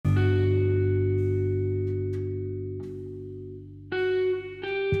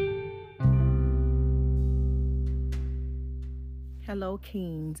Hello,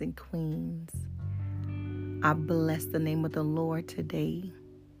 kings and queens. I bless the name of the Lord today.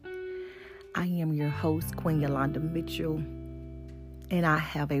 I am your host, Queen Yolanda Mitchell, and I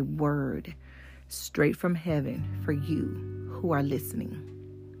have a word straight from heaven for you who are listening.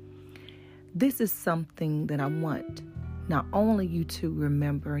 This is something that I want not only you to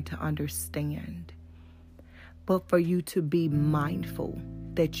remember and to understand, but for you to be mindful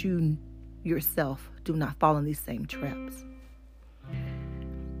that you yourself do not fall in these same traps.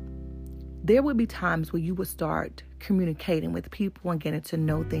 There will be times where you will start communicating with people and getting to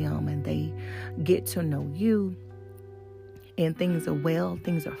know them, and they get to know you, and things are well,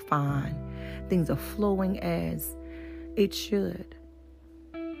 things are fine, things are flowing as it should.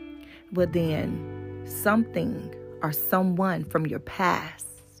 But then something or someone from your past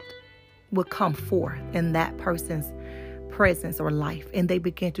will come forth in that person's presence or life, and they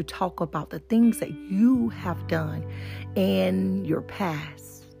begin to talk about the things that you have done in your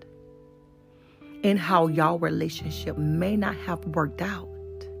past and how your relationship may not have worked out.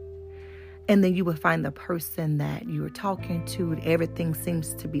 And then you will find the person that you're talking to, everything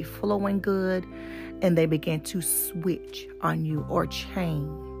seems to be flowing good, and they begin to switch on you or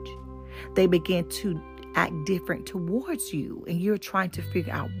change. They begin to act different towards you, and you're trying to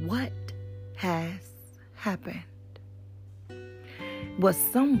figure out what has happened. Well,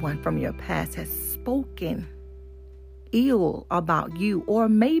 someone from your past has spoken ill about you, or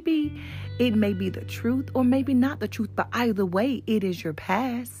maybe it may be the truth or maybe not the truth, but either way, it is your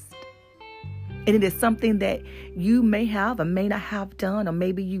past. And it is something that you may have or may not have done, or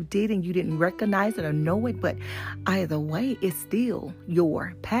maybe you did and you didn't recognize it or know it, but either way, it's still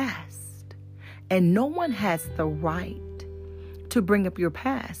your past. And no one has the right to bring up your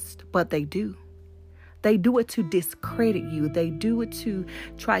past, but they do. They do it to discredit you. They do it to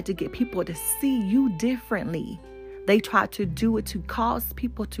try to get people to see you differently. They try to do it to cause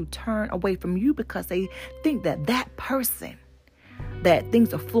people to turn away from you because they think that that person that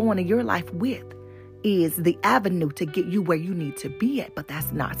things are flowing in your life with is the avenue to get you where you need to be at. But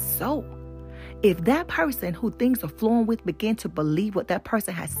that's not so. If that person who things are flowing with begin to believe what that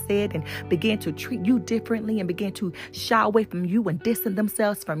person has said and begin to treat you differently and begin to shy away from you and distance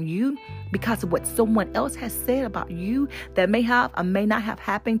themselves from you because of what someone else has said about you that may have or may not have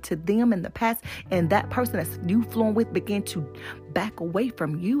happened to them in the past, and that person that's you flowing with begin to back away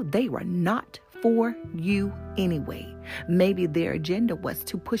from you, they were not for you anyway. Maybe their agenda was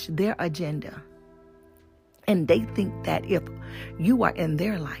to push their agenda. And they think that if you are in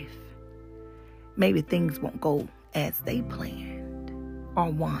their life, maybe things won't go as they planned or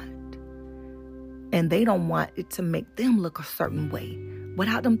want. And they don't want it to make them look a certain way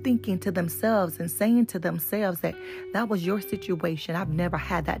without them thinking to themselves and saying to themselves that was your situation. I've never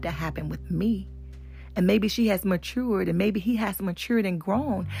had that to happen with me. And maybe she has matured, and maybe he has matured and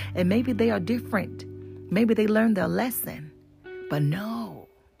grown, and maybe they are different. Maybe they learned their lesson. But no,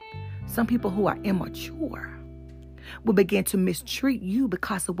 some people who are immature will begin to mistreat you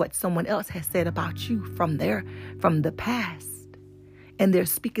because of what someone else has said about you from the past. And they're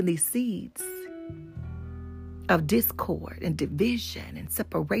speaking these seeds of discord and division and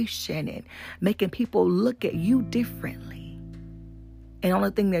separation and making people look at you differently. And the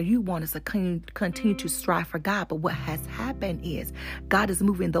only thing that you want is to continue to strive for God. But what has happened is God is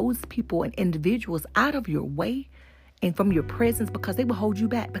moving those people and individuals out of your way and from your presence because they will hold you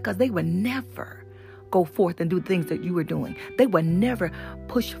back, because they will never go forth and do things that you were doing. They will never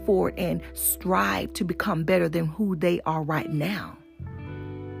push forward and strive to become better than who they are right now.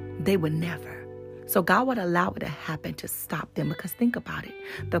 They would never. So God would allow it to happen to stop them, because think about it.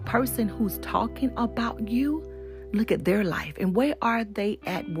 The person who's talking about you, look at their life and where are they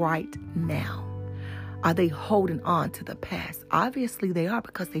at right now? Are they holding on to the past? Obviously they are,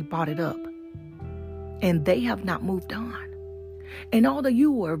 because they brought it up and they have not moved on. And although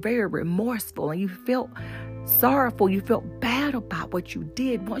you were very remorseful and you felt sorrowful, you felt bad about what you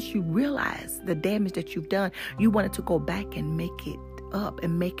did, once you realized the damage that you've done, you wanted to go back and make it up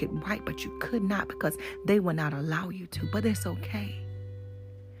and make it right, but you could not because they would not allow you to. But it's okay.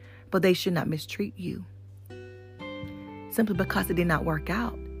 But they should not mistreat you simply because it did not work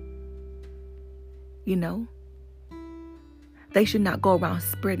out. You know, they should not go around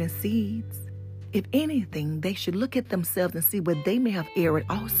spreading seeds. If anything, they should look at themselves and see where they may have erred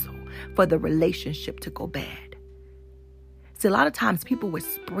also for the relationship to go bad. See, a lot of times people will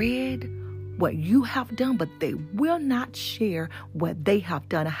spread what you have done, but they will not share what they have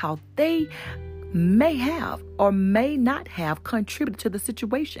done and how they may have or may not have contributed to the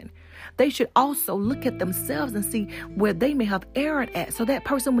situation. They should also look at themselves and see where they may have erred at, so that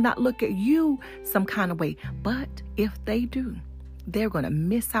person will not look at you some kind of way. But if they do, they're going to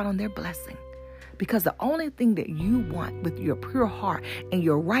miss out on their blessing. Because the only thing that you want with your pure heart and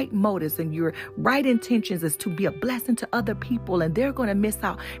your right motives and your right intentions is to be a blessing to other people. And they're going to miss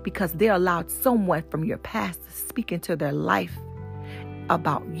out because they allowed someone from your past to speak into their life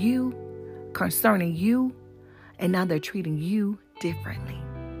about you, concerning you, and now they're treating you differently.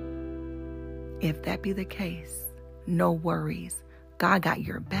 If that be the case, no worries. God got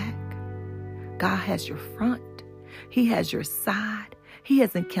your back. God has your front. He has your side. He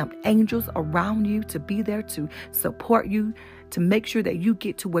has encamped angels around you to be there to support you, to make sure that you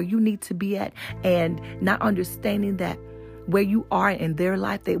get to where you need to be at, and not understanding that where you are in their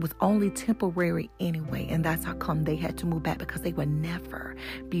life, it was only temporary anyway. And that's how come they had to move back, because they would never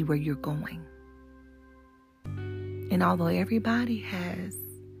be where you're going. And although everybody has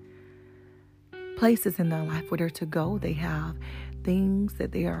places in their life where they're to go, they have things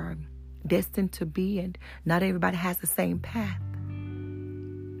that they are destined to be, and not everybody has the same path.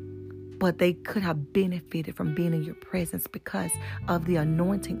 But they could have benefited from being in your presence because of the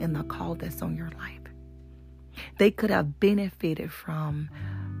anointing and the call that's on your life. They could have benefited from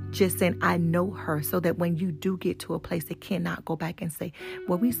just saying, I know her, so that when you do get to a place, they cannot go back and say,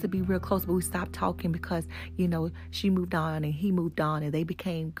 well, we used to be real close, but we stopped talking because, she moved on and he moved on and they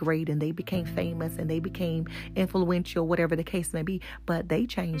became great and they became famous and they became influential, whatever the case may be. But they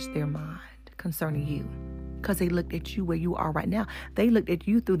changed their mind concerning you because they looked at you where you are right now. They looked at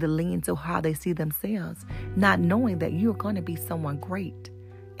you through the lens of how they see themselves, not knowing that you're going to be someone great.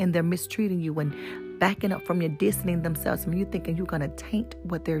 And they're mistreating you and backing up from you, distancing themselves from you, thinking you're going to taint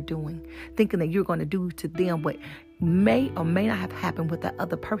what they're doing, thinking that you're going to do to them what may or may not have happened with that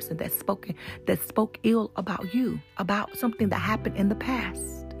other person that spoke ill about you, about something that happened in the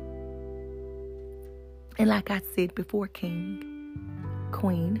past. And like I said before, King,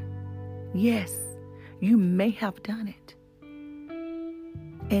 Queen, yes, you may have done it.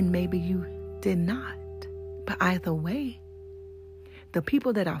 And maybe you did not. But either way, the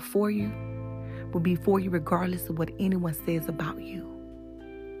people that are for you will be for you regardless of what anyone says about you.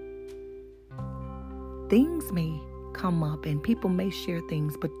 Things may come up and people may share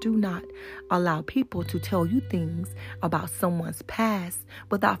things, but do not allow people to tell you things about someone's past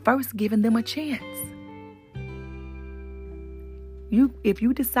without first giving them a chance. If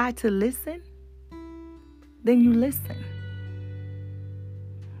you decide to listen, then you listen.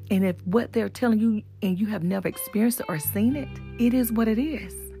 And if what they're telling you and you have never experienced it or seen it, it is what it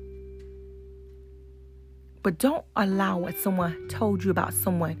is. But don't allow what someone told you about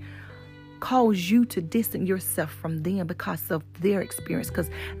someone cause you to distance yourself from them because of their experience. Because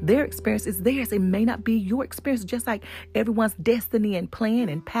their experience is theirs. It may not be your experience. Just like everyone's destiny and plan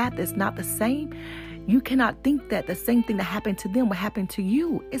and path is not the same. You cannot think that the same thing that happened to them will happen to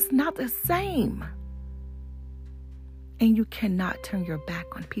you. It's not the same. And you cannot turn your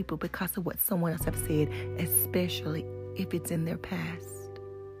back on people because of what someone else has said, especially if it's in their past.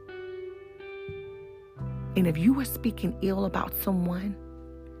 And if you are speaking ill about someone,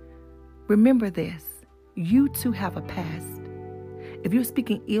 remember this, you too have a past. If you're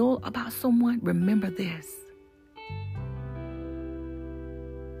speaking ill about someone, remember this.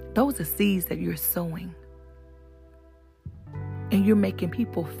 Those are seeds that you're sowing. And you're making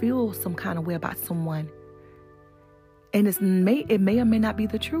people feel some kind of way about someone. And it may or may not be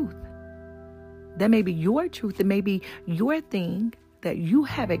the truth. That may be your truth. It may be your thing that you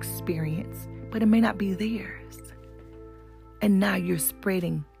have experienced, but it may not be theirs. And now you're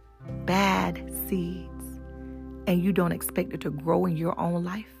spreading bad seeds, and you don't expect it to grow in your own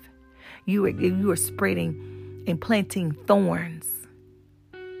life. You are spreading and planting thorns.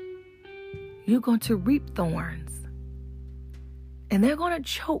 You're going to reap thorns. And they're going to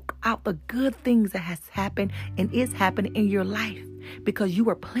choke out the good things that has happened and is happening in your life because you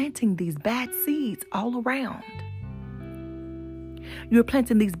are planting these bad seeds all around. You're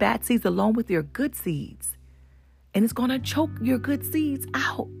planting these bad seeds along with your good seeds. And it's going to choke your good seeds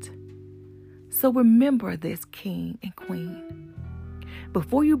out. So remember this, King and Queen.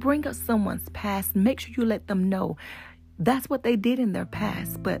 Before you bring up someone's past, make sure you let them know that's what they did in their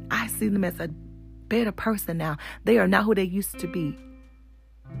past. But I see them as a better person now. They are not who they used to be.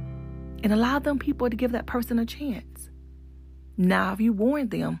 And allow them people to give that person a chance. Now, if you warn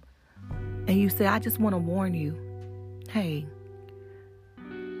them and you say, I just want to warn you, hey,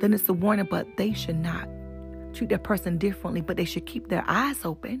 then it's a warning, but they should not treat that person differently, but they should keep their eyes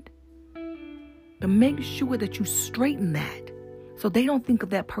open. But make sure that you straighten that so they don't think of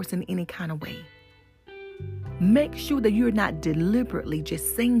that person any kind of way. Make sure that you're not deliberately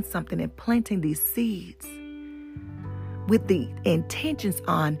just saying something and planting these seeds with the intentions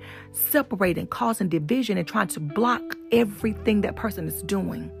on separating, causing division, and trying to block everything that person is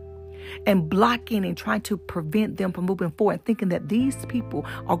doing, and blocking and trying to prevent them from moving forward, thinking that these people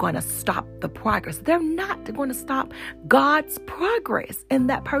are going to stop the progress. They're not. They're going to stop God's progress in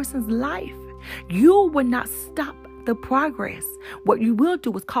that person's life. You will not stop the progress. What you will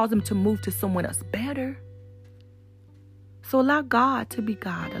do is cause them to move to someone else better. So allow God to be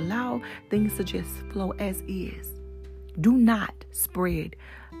God. Allow things to just flow as is. Do not spread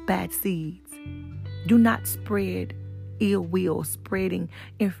bad seeds. Do not spread ill will, spreading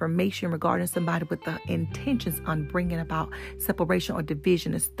information regarding somebody with the intentions on bringing about separation or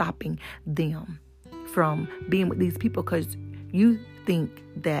division and stopping them from being with these people because you think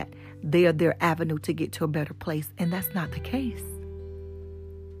that they are their avenue to get to a better place. And that's not the case.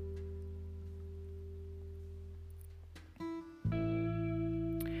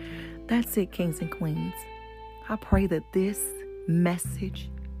 That's it, kings and queens. I pray that this message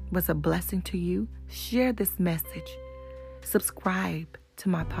was a blessing to you. Share this message. Subscribe to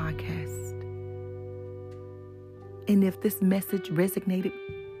my podcast. And if this message resonated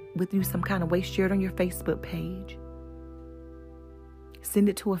with you some kind of way, share it on your Facebook page. Send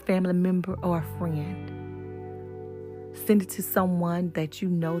it to a family member or a friend. Send it to someone that you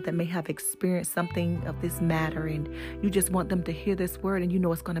know that may have experienced something of this matter, and you just want them to hear this word, and you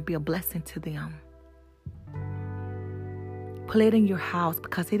know it's going to be a blessing to them. Play it in your house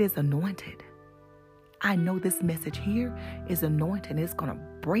because it is anointed. I know this message here is anointed. It's going to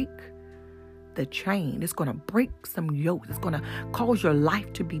break the chain. It's going to break some yokes. It's going to cause your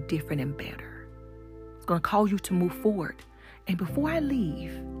life to be different and better. It's going to cause you to move forward. And before I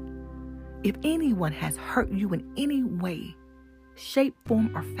leave, if anyone has hurt you in any way, shape,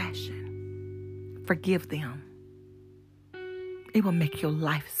 form, or fashion, forgive them. It will make your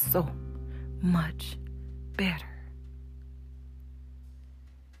life so much better.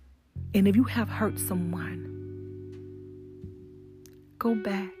 And if you have hurt someone, go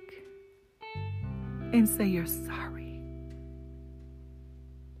back and say you're sorry.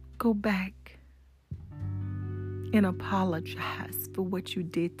 Go back and apologize for what you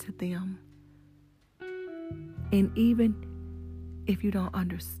did to them. And even if you don't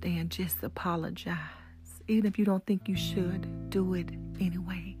understand, just apologize. Even if you don't think you should, do it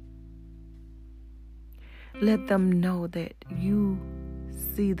anyway. Let them know that you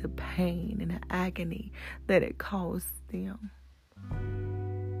see the pain and the agony that it caused them.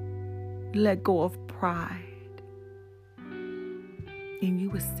 Let go of pride, and you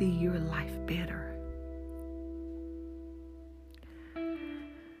will see your life better.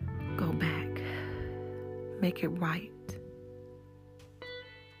 Go back. Make it right.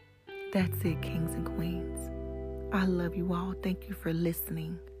 That's it, kings and queens. I love you all. Thank you for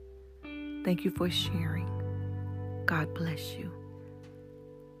listening. Thank you for sharing. God bless you.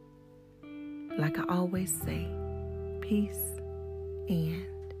 Like I always say, peace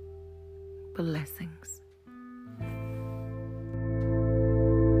and blessings.